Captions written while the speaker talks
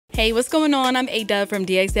Hey, what's going on? I'm A-Dub from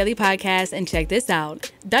DX Daily Podcast, and check this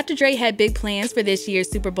out. Dr. Dre had big plans for this year's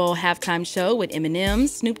Super Bowl halftime show with Eminem,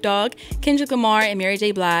 Snoop Dogg, Kendrick Lamar, and Mary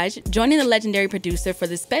J. Blige joining the legendary producer for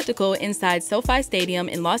the spectacle inside SoFi Stadium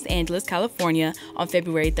in Los Angeles, California on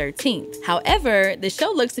February 13th. However, the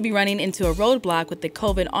show looks to be running into a roadblock with the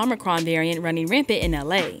COVID Omicron variant running rampant in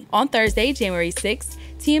LA. On Thursday, January 6th,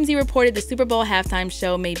 TMZ reported the Super Bowl halftime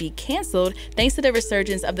show may be canceled thanks to the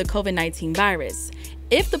resurgence of the COVID-19 virus.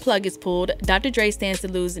 If the plug is pulled, Dr. Dre stands to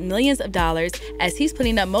lose millions of dollars as he's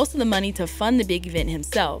putting up most of the money to fund the big event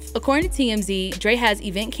himself. According to TMZ, Dre has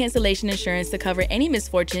event cancellation insurance to cover any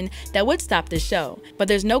misfortune that would stop the show, but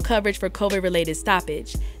there's no coverage for COVID-related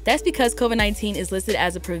stoppage. That's because COVID-19 is listed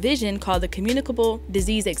as a provision called the communicable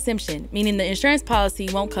disease exemption, meaning the insurance policy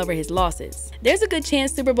won't cover his losses. There's a good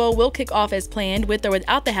chance Super Bowl will kick off as planned with or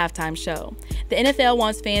without the halftime show. The NFL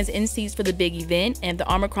wants fans in seats for the big event, and if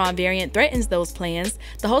the Omicron variant threatens those plans,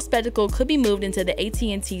 the whole spectacle could be moved into the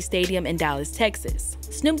AT&T Stadium in Dallas, Texas.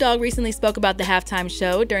 Snoop Dogg recently spoke about the halftime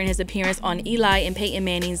show during his appearance on Eli and Peyton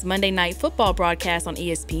Manning's Monday Night Football broadcast on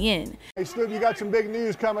ESPN. Hey Snoop, you got some big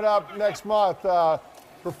news coming up next month.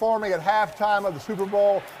 Performing at halftime of the Super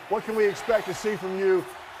Bowl. What can we expect to see from you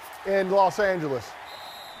in Los Angeles?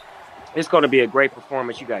 It's going to be a great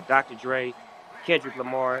performance. You got Dr. Dre, Kendrick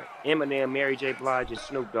Lamar, Eminem, Mary J. Blige, and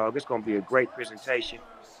Snoop Dogg. It's going to be a great presentation.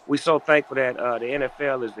 We're so thankful that the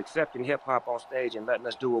NFL is accepting hip-hop on stage and letting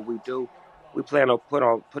us do what we do. We plan to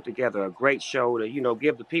put together a great show to,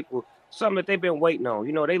 give the people something that they've been waiting on.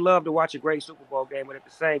 They love to watch a great Super Bowl game, but at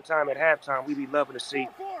the same time, at halftime, we be loving to see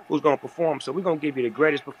who's going to perform. So we're going to give you the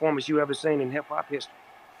greatest performance you ever seen in hip-hop history.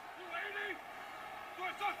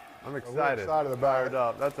 I'm excited. We're excited about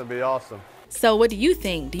it. That's going to be awesome. So what do you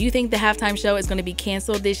think? Do you think the halftime show is going to be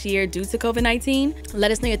canceled this year due to COVID-19?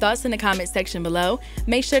 Let us know your thoughts in the comments section below.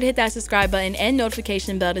 Make sure to hit that subscribe button and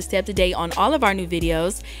notification bell to stay up to date on all of our new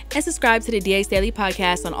videos, and subscribe to the DX Daily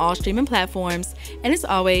Podcast on all streaming platforms. And as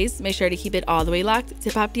always, make sure to keep it all the way locked to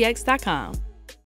HipHopDX.com.